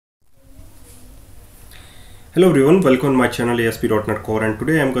Hello everyone, welcome to my channel ASP.NET Core, and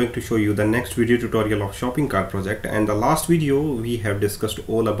today I am going to show you the next video tutorial of shopping cart project. And the last video we have discussed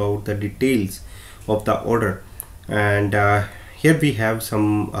all about the details of the order, and here we have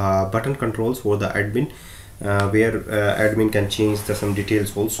some button controls for the admin where admin can change some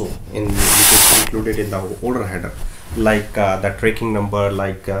details also which is included in the order header, like the tracking number,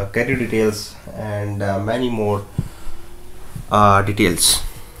 like carrier details, and many more details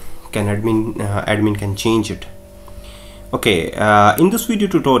can admin can change it. Okay, in this video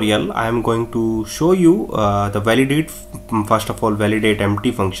tutorial I am going to show you the first of all validate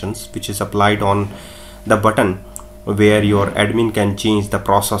empty functions, which is applied on the button where your admin can change the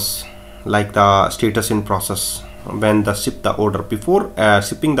process, like the status in process when the ship the order. Before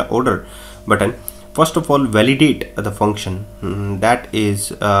shipping the order button, first of all validate the function that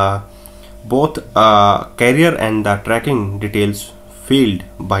is both carrier and the tracking details field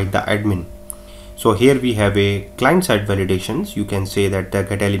by the admin. So here we have a client side validations. You can say that the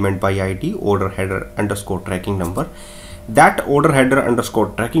get element by ID order header underscore tracking number. That order header underscore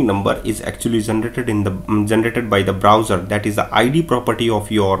tracking number is actually generated by the browser. That is the ID property of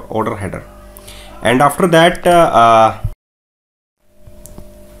your order header. And after that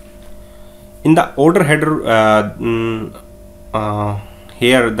in the order header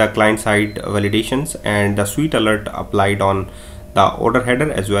here the client side validations and the sweet alert applied on the order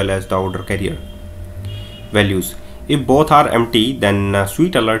header as well as the order carrier values. If both are empty, then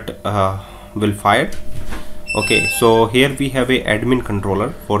sweet alert will fire. Okay, so here we have a admin controller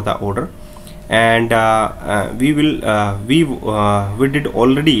for the order, and we did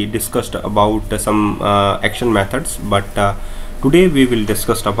already discussed about some action methods, but today we will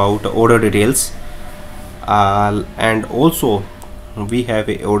discuss about order details, and also we have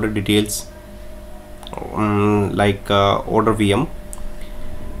a order details like order VM,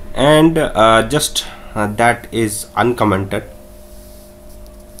 and just that is uncommented.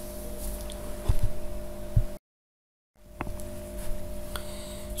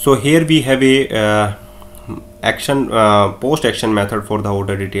 So here we have a action post action method for the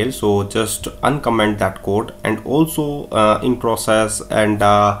order details. So just uncomment that code, and also in process and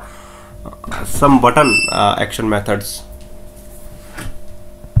some button action methods.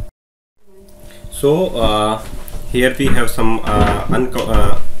 So here we have some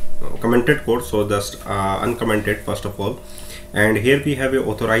commented code, so just uncommented first of all. And here we have a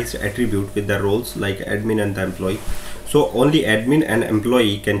authorized attribute with the roles like admin and the employee. So only admin and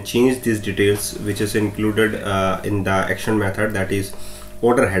employee can change these details, which is included in the action method, that is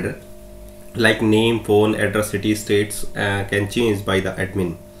order header, like name, phone, address, city, states can change by the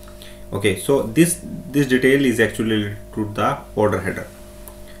admin. Okay, so this detail is actually to the order header.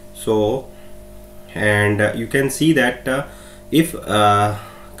 So and you can see that if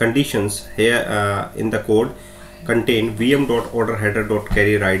conditions here in the code contain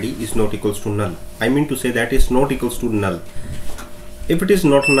vm.orderHeader.carrier ID is not equals to null. I mean to say that is not equals to null. If it is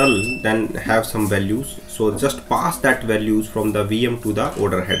not null, then have some values. So just pass that values from the VM to the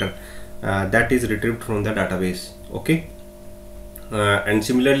order header that is retrieved from the database. Okay, and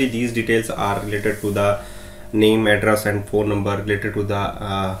similarly these details are related to the name, address, and phone number related to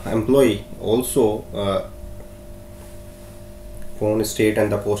the employee, also phone, state,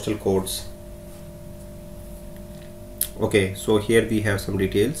 and the postal codes. Okay, so here we have some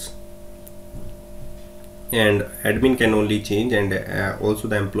details, and admin can only change, and also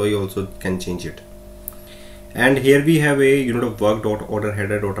the employee also can change it. And here we have a unit of work dot order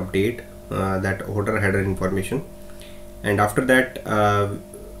header dot update that order header information, and after that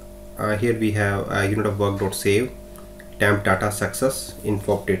here we have a unit of work dot save temp data success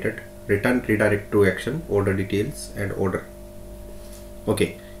info updated return redirect to action order details and order.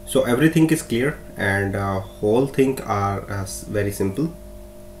 Okay, so everything is clear, and whole thing are very simple.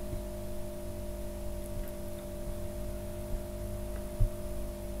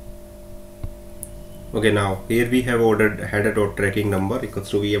 Okay, now here we have ordered header dot tracking number equals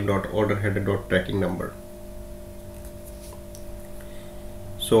to vm dot order header dot tracking number.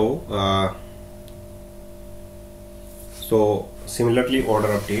 So so similarly order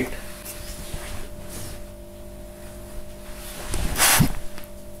update,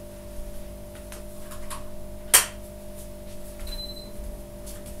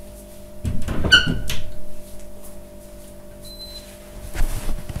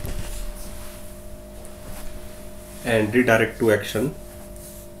 and redirect to action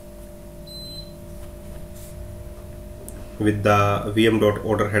with the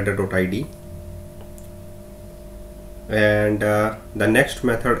vm.orderHeader.id. And the next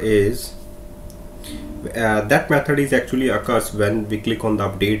method is that method is actually occurs when we click on the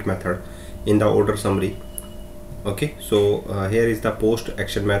update method in the order summary. Okay, so here is the post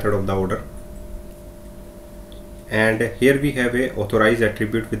action method of the order, and here we have a authorized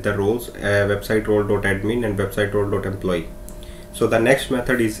attribute with the roles website role.admin and website role.employee. So the next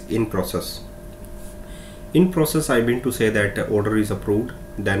method is in process. In process, I mean to say that order is approved,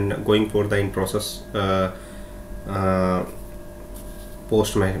 then going for the in process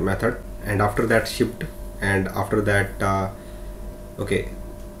post method, and after that shipped, and after that okay,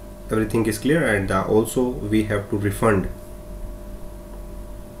 everything is clear, and also we have to refund.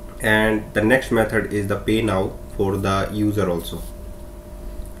 And the next method is the pay now for the user also,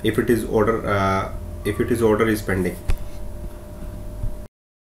 if it is order is pending.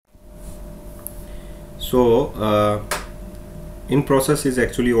 So in process is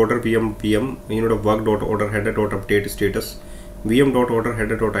actually order VM unit of work dot order header dot update status VM dot order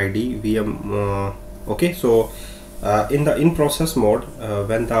header dot ID VM. Okay, so in the in process mode,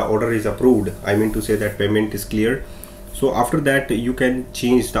 when the order is approved, I mean to say that payment is cleared, so after that you can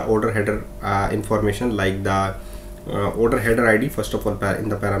change the order header information, like the order header ID first of all in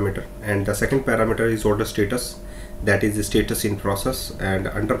the parameter, and the second parameter is order status, that is the status in process, and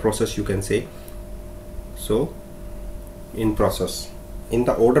under process you can say. So in process, in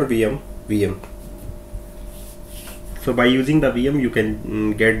the order VM. So by using the VM you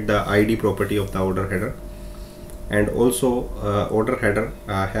can get the ID property of the order header, and also order header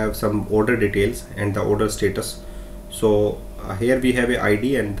have some order details and the order status. So here we have a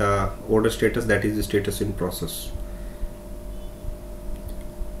ID and the order status, that is the status in process.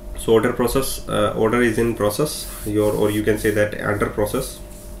 So order process, order is in process, or you can say that under process.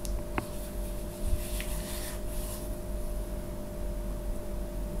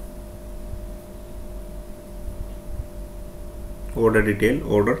 Order detail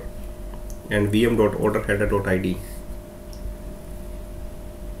order and VM dot order header dot ID.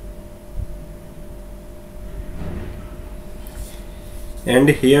 And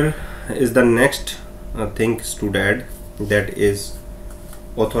here is the next things to add, that is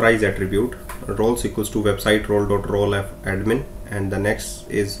authorize attribute roles equals to website role dot role of admin, and the next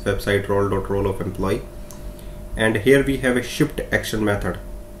is website role dot role of employee. And here we have a shipped action method,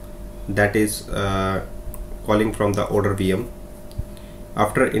 that is calling from the order VM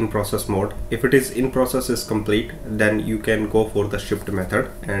after in process mode. If it is in process is complete, then you can go for the shipped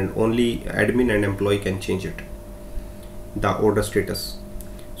method, and only admin and employee can change it, the order status.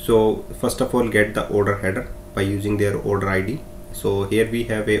 So first of all get the order header by using their order ID. So here we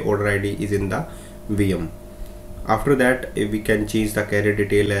have a order ID is in the VM. After that we can change the carrier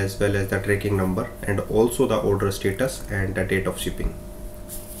detail as well as the tracking number, and also the order status and the date of shipping.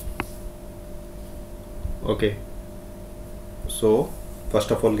 Okay, so first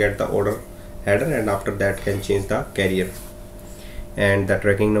of all get the order header, and after that can change the carrier and the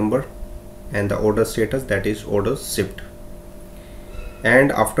tracking number and the order status, that is order shipped.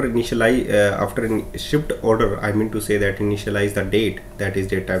 And after initialize shipped order, I mean to say that initialize the date, that is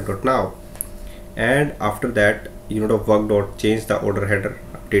date time dot now, and after that unit of work dot change the order header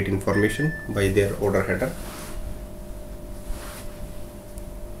update information by their order header.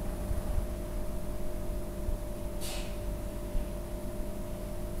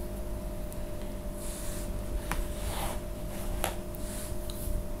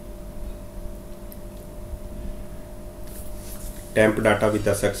 Temp data with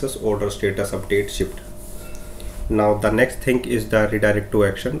the success order status update shipped. Now the next thing is the redirect to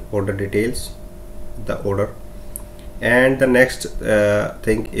action order details, the order, and the next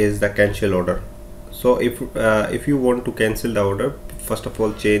thing is the cancel order. So if you want to cancel the order, first of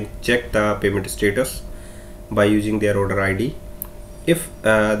all check the payment status by using their order ID. If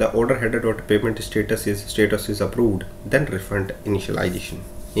the order header dot payment status is approved, then refund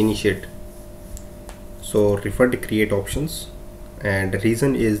initiate. So refund create options, and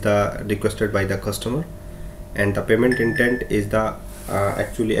reason is the requested by the customer, and the payment intent is the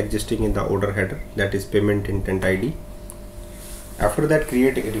actually existing in the order header, that is payment intent ID. After that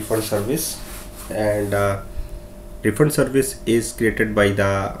create a refund service, and refund service is created by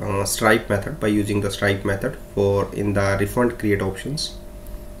the Stripe method, by using the Stripe method for in the refund create options.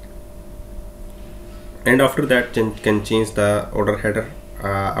 And after that can change the order header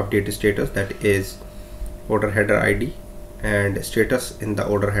update status, that is order header ID and status in the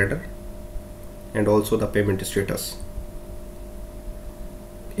order header, and also the payment status.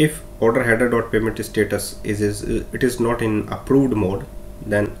 If order header dot payment status is not in approved mode,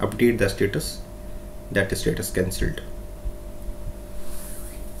 then update the status, that is status cancelled.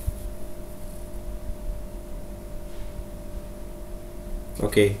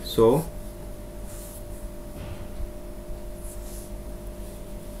 Okay, so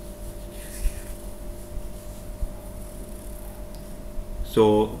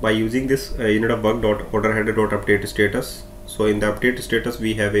So by using this unit of work dot order header dot update status, so in the update status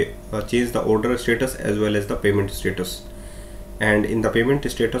we have a change the order status as well as the payment status, and in the payment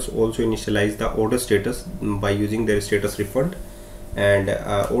status also initialize the order status by using their status refund, and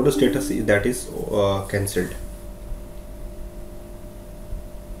order status that is cancelled.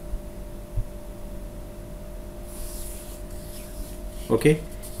 Okay,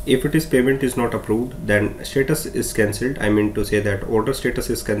 if it is payment is not approved, then status is cancelled. I mean to say that order status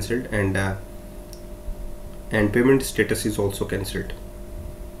is cancelled, and payment status is also cancelled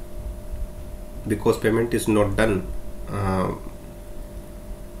because payment is not done.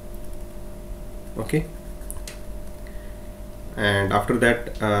 Okay, and after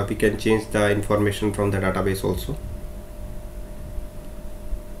that we can change the information from the database also.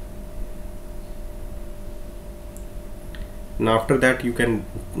 Now after that you can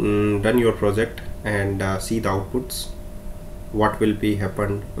run your project and see the outputs, what will be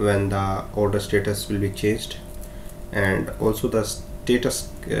happened when the order status will be changed, and also the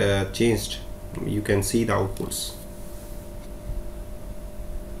status changed. You can see the outputs.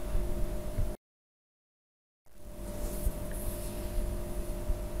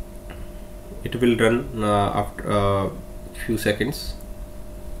 It will run after a few seconds.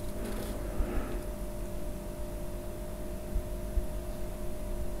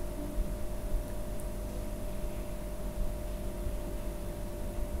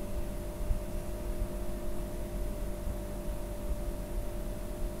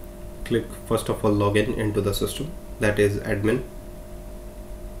 Click first of all login into the system, that is admin.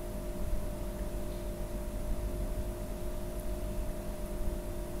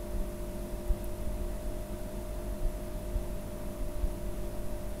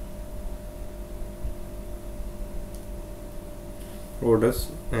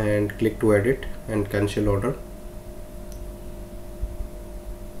 Orders, and click to edit and cancel order.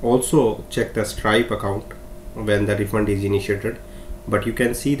 Also check the Stripe account when the refund is initiated, but you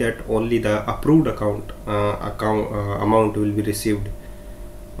can see that only the approved account amount will be received.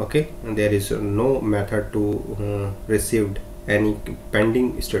 Okay, and there is no method to received any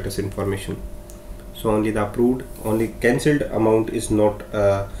pending status information. So only the approved, only cancelled amount is not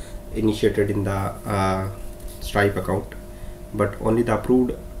initiated in the Stripe account, but only the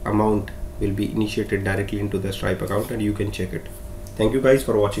approved amount will be initiated directly into the Stripe account, and you can check it. Thank you guys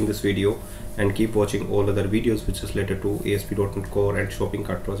for watching this video, and keep watching all other videos which is related to ASP.NET Core and shopping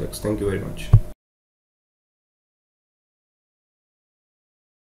cart projects. Thank you very much.